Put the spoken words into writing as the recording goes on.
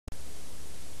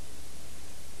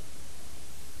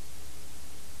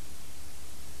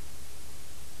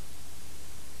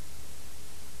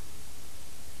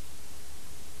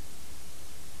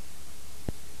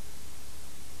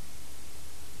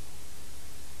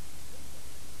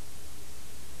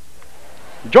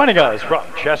Joining us from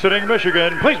Chesaning,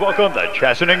 Michigan, please welcome the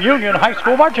Chesaning Union High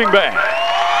School Marching Band.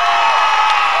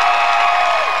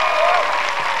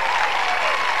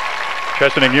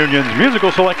 Chesaning Union's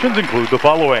musical selections include the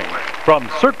following. From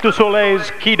Cirque du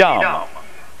Soleil's Quidam.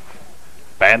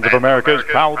 Bands of America is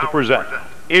proud to present,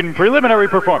 in preliminary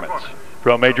performance,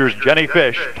 from Majors Jenny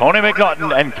Fish, Tony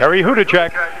McNaughton, and Kerry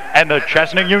Hudacek, and the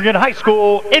Chesaning Union High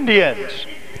School Indians.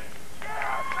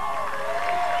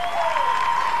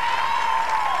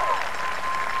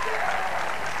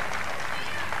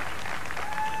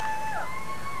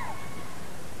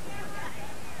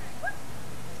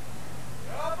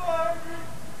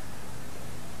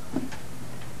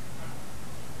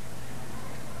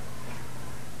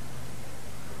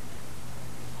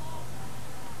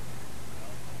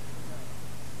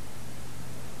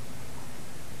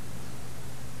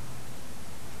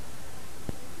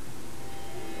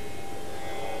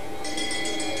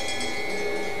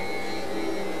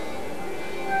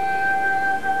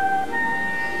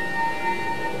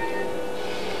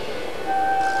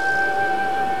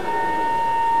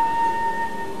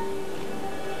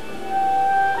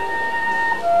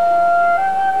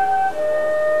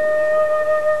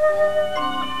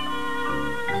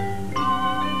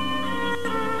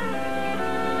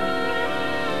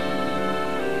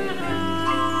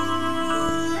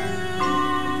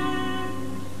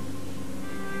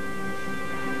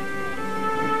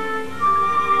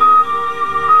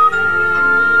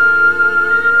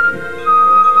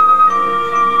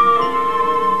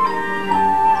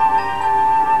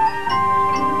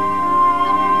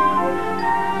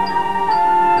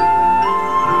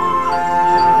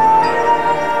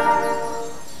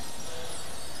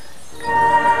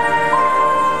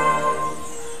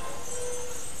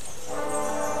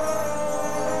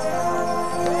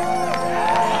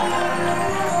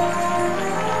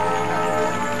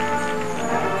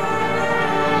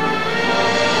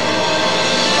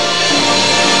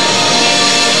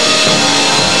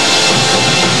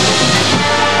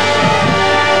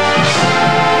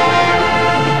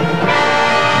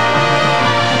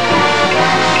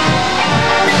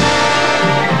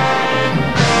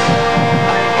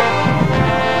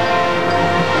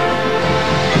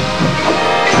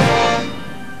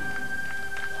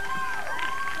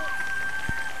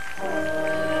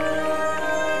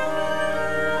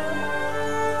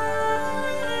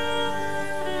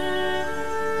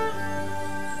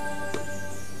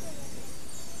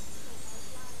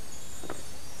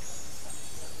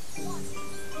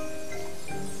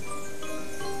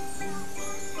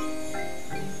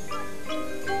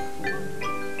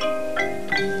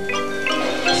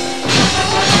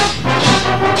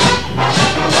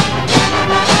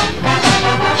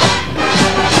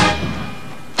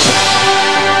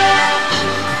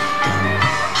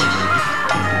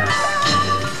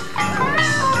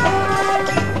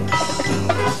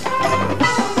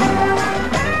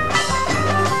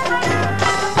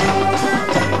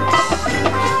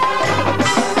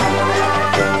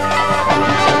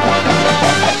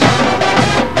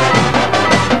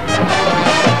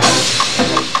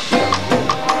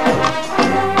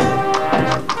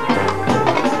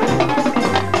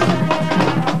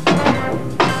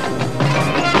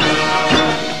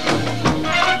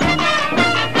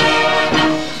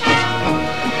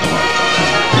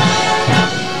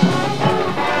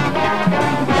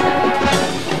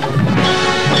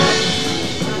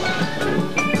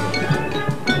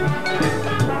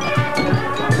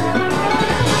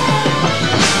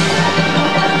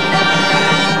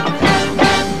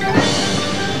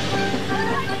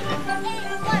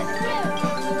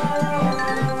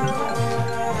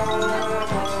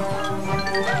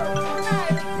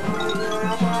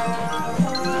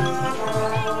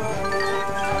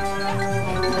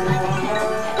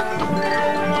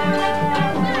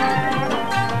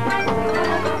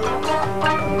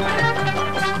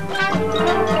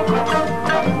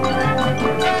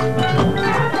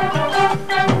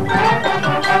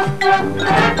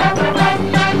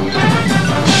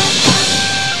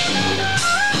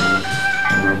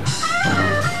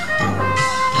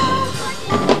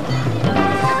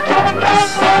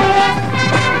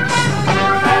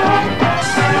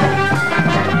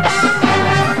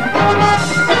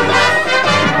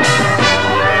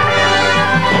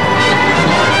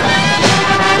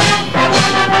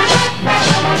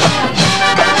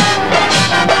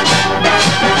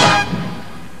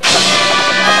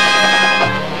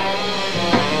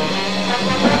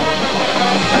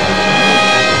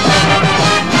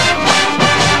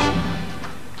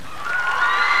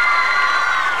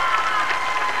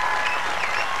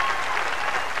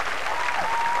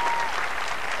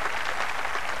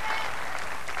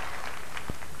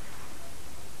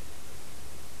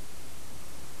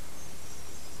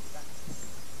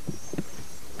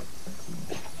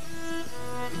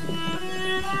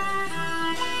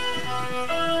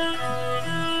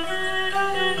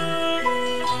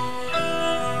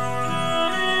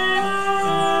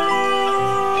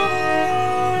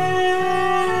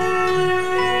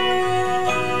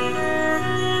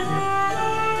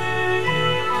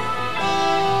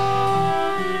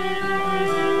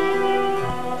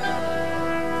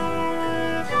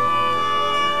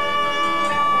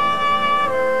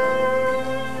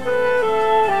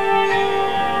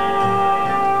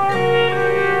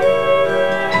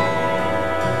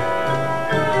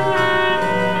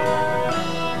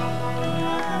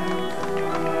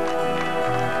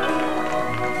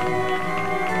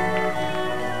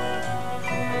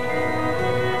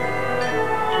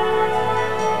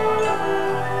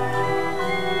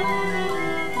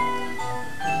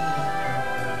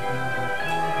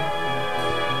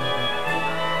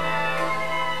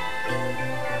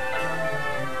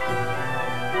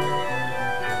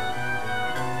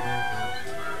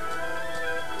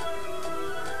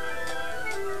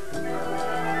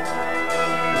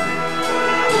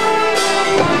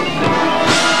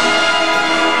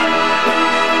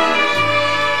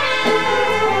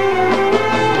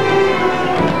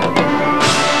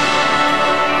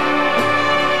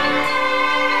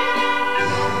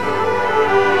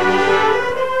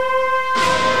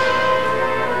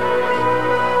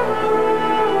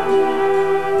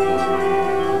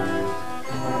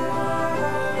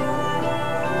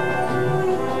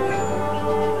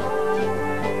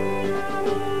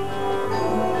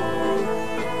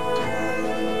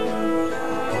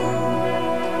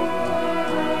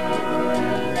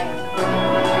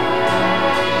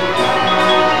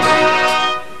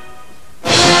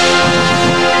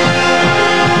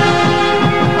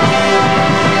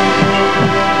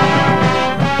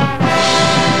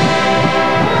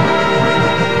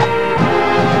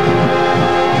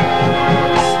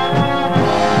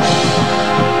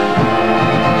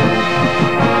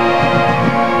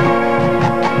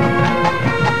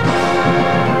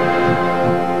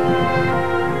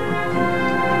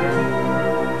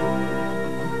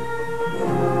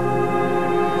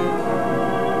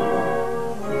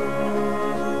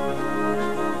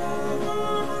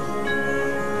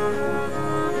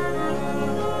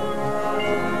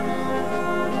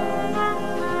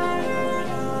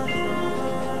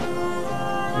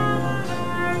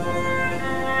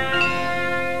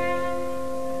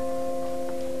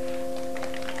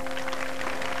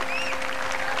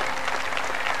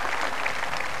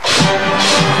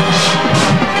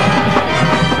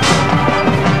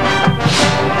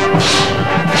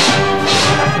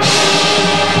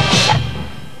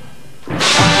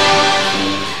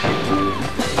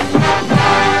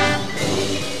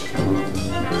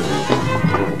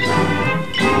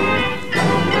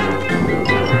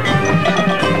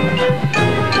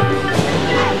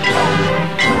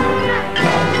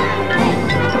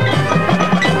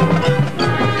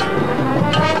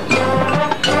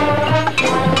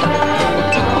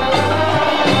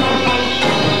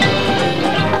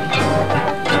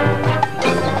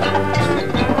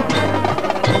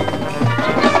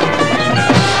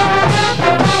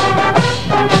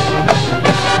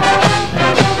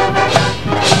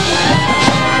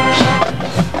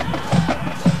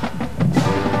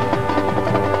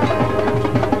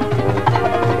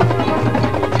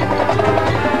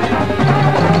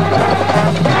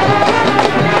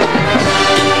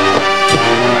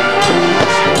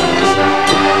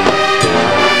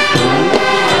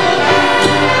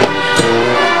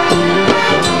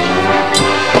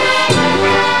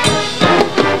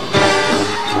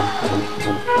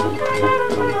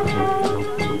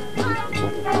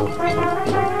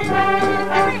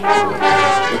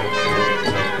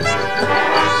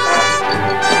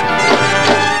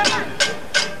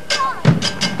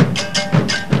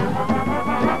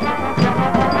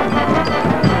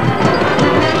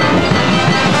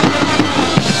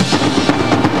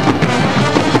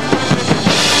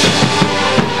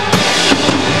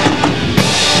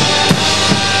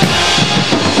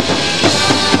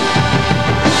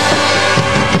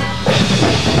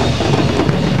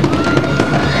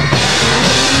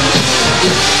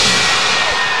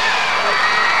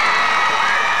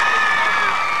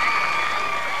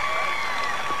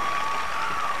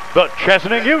 the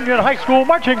Chesaning Union High School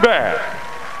Marching Band.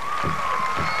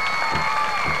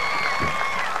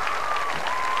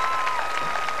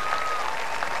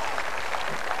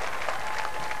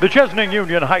 The Chesaning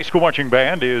Union High School Marching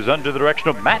Band is under the direction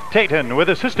of Matt Taton with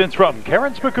assistance from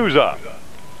Karen Spikuza.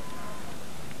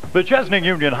 The Chesaning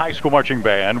Union High School Marching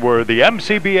Band were the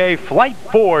MCBA Flight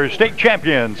 4 state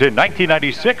champions in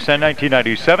 1996 and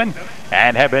 1997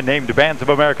 and have been named Bands of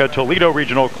America Toledo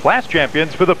Regional Class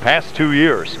Champions for the past 2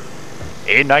 years.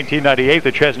 In 1998,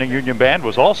 the Chesaning Union Band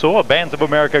was also a Bands of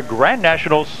America Grand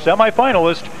National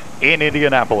semifinalist in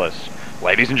Indianapolis.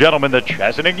 Ladies and gentlemen, the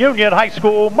Chesaning Union High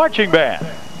School Marching Band.